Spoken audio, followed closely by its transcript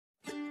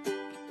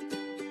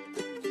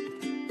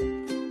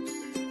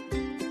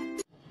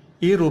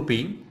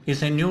Rupi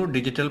is a new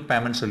digital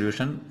payment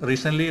solution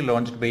recently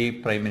launched by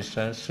Prime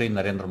Minister Shri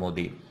Narendra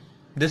Modi.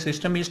 This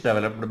system is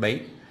developed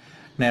by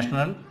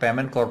National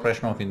Payment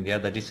Corporation of India,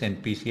 that is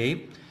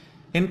NPCI,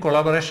 in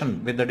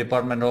collaboration with the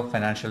Department of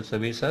Financial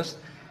Services,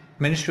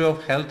 Ministry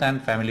of Health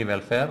and Family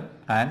Welfare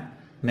and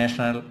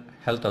National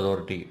Health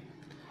Authority.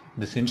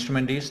 This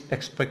instrument is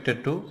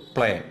expected to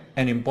play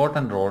an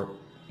important role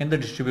in the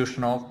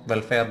distribution of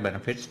welfare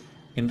benefits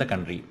in the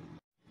country.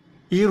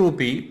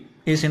 Rupi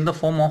is in the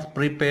form of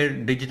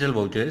prepaid digital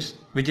vouchers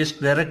which is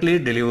directly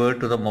delivered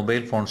to the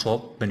mobile phones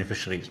of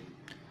beneficiaries.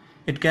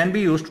 It can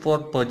be used for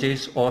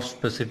purchase of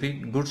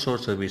specific goods or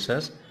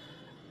services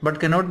but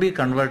cannot be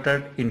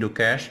converted into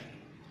cash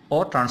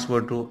or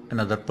transferred to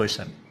another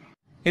person.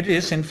 It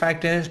is in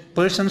fact a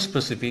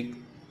person-specific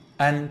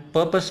and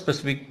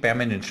purpose-specific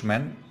payment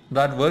instrument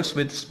that works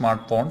with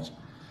smartphones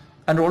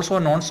and also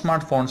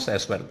non-smartphones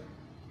as well.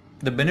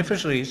 The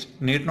beneficiaries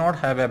need not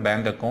have a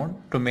bank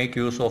account to make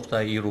use of the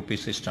Rupi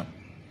system,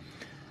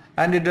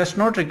 and it does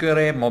not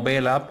require a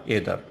mobile app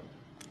either.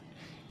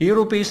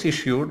 Rupi is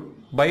issued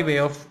by way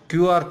of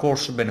QR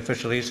codes to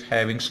beneficiaries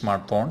having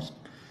smartphones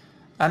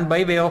and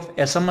by way of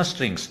SMS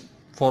strings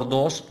for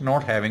those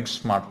not having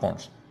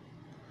smartphones.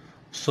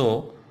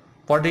 So,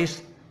 what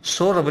is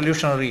so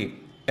revolutionary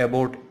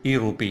about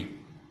Rupi?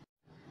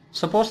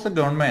 Suppose the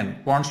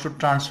government wants to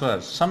transfer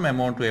some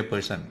amount to a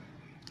person.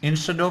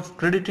 Instead of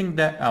crediting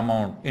the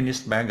amount in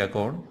his bank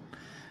account,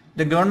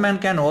 the government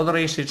can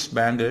authorize its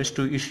bankers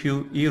to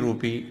issue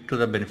Rupi to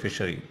the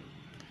beneficiary.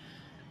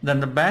 Then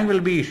the bank will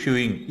be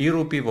issuing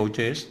Rupi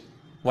vouchers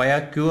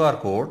via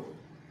QR code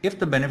if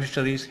the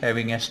beneficiary is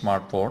having a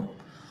smartphone,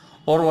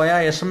 or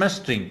via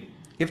SMS string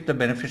if the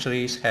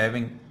beneficiary is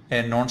having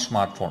a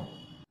non-smartphone.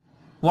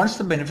 Once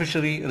the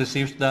beneficiary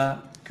receives the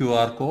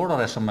QR code or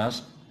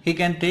SMS, he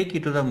can take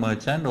it to the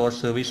merchant or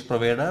service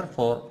provider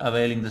for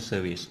availing the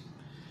service.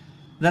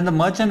 Then the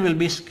merchant will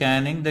be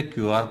scanning the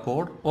QR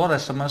code or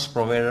SMS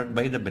provided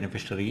by the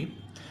beneficiary,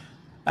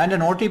 and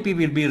an OTP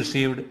will be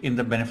received in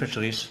the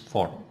beneficiary's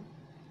phone.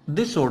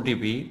 This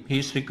OTP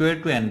is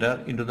required to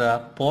enter into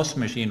the POS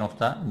machine of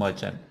the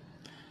merchant.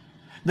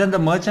 Then the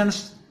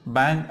merchant's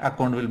bank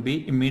account will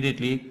be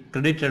immediately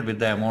credited with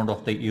the amount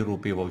of the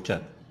Rupi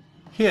voucher.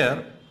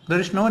 Here, there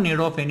is no need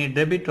of any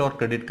debit or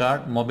credit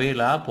card,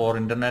 mobile app or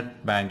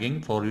internet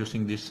banking for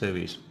using this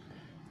service.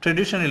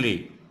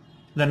 Traditionally,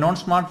 the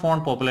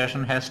non-smartphone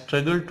population has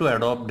struggled to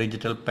adopt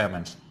digital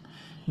payments.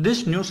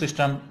 This new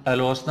system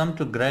allows them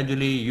to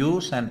gradually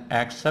use and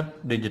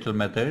accept digital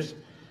methods,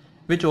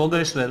 which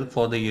augurs well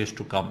for the years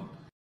to come.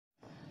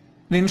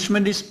 The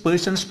instrument is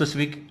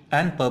person-specific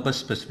and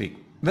purpose-specific.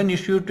 When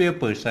issued to a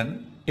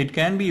person, it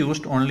can be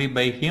used only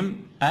by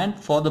him and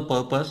for the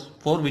purpose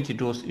for which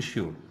it was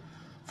issued.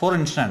 For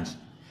instance,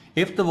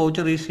 if the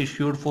voucher is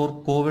issued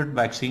for COVID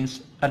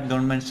vaccines at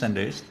government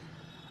centers,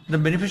 the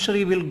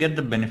beneficiary will get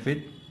the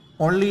benefit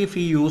only if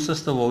he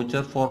uses the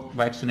voucher for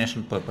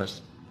vaccination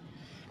purpose.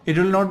 It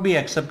will not be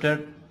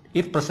accepted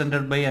if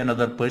presented by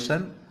another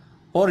person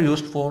or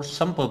used for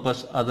some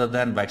purpose other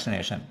than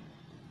vaccination.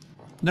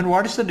 Then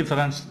what is the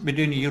difference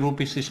between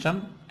Rupi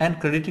system and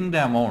crediting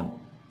the amount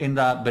in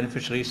the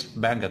beneficiary's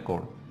bank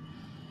account?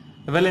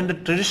 Well, in the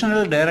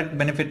traditional direct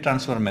benefit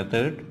transfer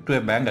method to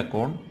a bank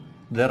account,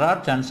 there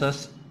are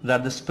chances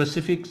that the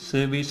specific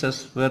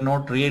services were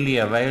not really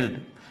availed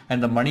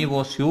and the money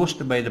was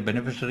used by the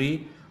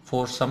beneficiary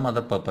for some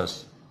other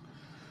purpose.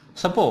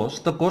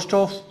 Suppose the cost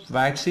of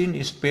vaccine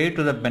is paid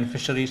to the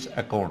beneficiary's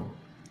account.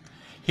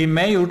 He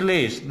may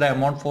utilize the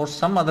amount for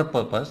some other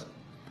purpose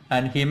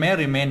and he may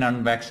remain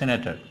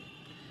unvaccinated.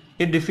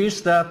 It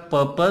defeats the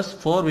purpose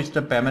for which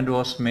the payment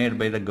was made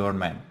by the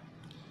government.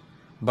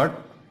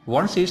 But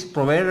once he is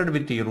provided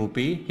with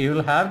Rupi, he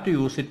will have to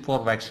use it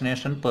for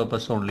vaccination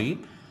purpose only,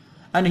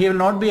 and he will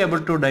not be able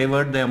to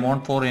divert the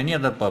amount for any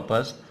other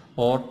purpose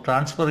or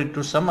transfer it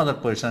to some other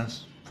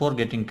persons for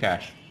getting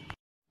cash.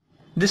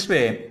 This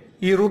way,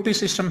 Rupi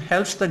system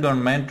helps the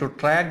government to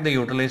track the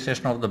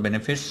utilization of the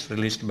benefits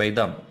released by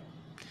them.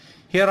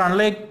 Here,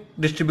 unlike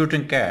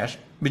distributing cash,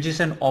 which is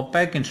an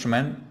opaque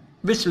instrument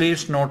which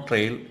leaves no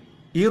trail,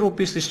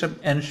 Rupi system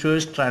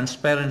ensures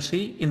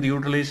transparency in the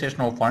utilization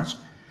of funds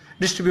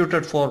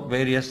distributed for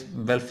various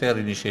welfare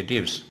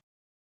initiatives.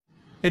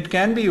 It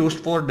can be used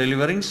for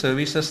delivering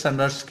services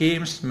under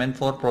schemes meant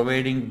for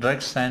providing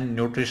drugs and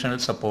nutritional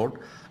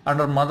support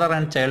under mother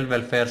and child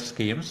welfare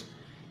schemes,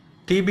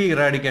 TB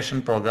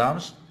eradication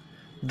programs,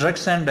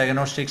 drugs and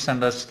diagnostics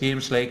under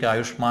schemes like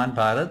Ayushman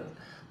Bharat,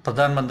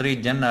 Pradhan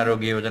Mantri Jan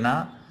Arogya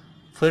Yojana,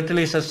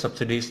 fertilizer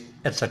subsidies,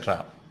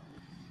 etc.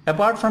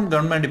 Apart from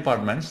government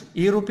departments,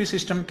 Rupi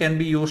system can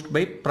be used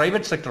by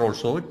private sector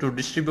also to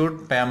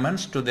distribute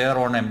payments to their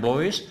own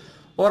employees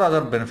or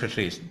other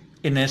beneficiaries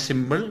in a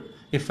simple,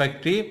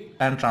 effective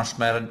and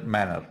transparent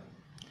manner.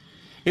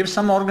 If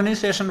some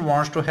organization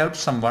wants to help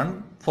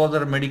someone for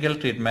their medical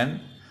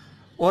treatment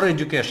or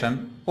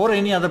education or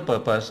any other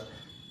purpose,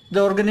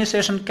 the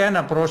organization can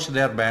approach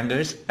their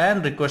bankers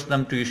and request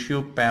them to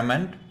issue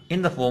payment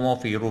in the form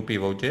of Rupi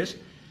vouchers,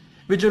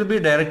 which will be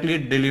directly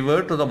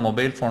delivered to the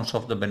mobile phones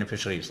of the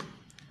beneficiaries.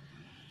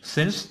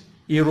 Since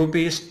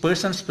e-Rupi is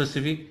person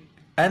specific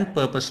and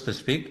purpose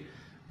specific,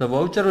 the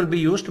voucher will be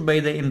used by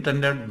the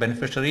intended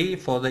beneficiary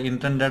for the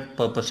intended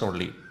purpose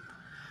only.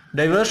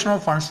 Diversion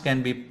of funds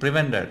can be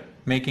prevented,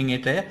 making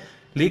it a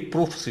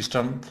leak-proof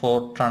system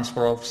for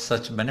transfer of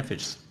such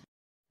benefits.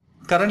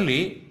 Currently,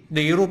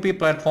 the e-Rupi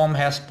platform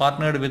has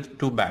partnered with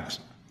two banks,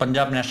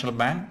 Punjab National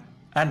Bank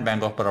and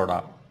Bank of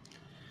Baroda.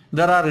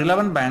 There are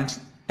 11 banks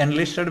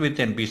enlisted with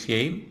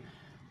NPCI,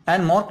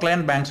 and more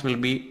client banks will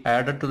be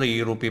added to the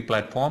e-Rupi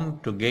platform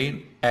to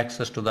gain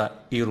access to the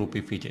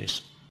e-Rupi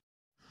features.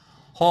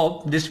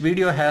 Hope this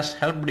video has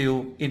helped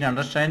you in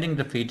understanding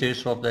the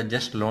features of the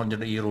just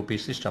launched e-Rupi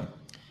system.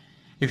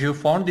 If you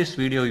found this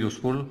video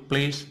useful,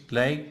 please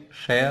like,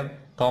 share,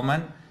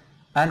 comment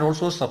and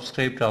also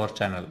subscribe to our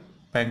channel,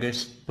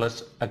 Bankers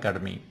Plus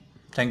Academy.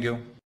 Thank you.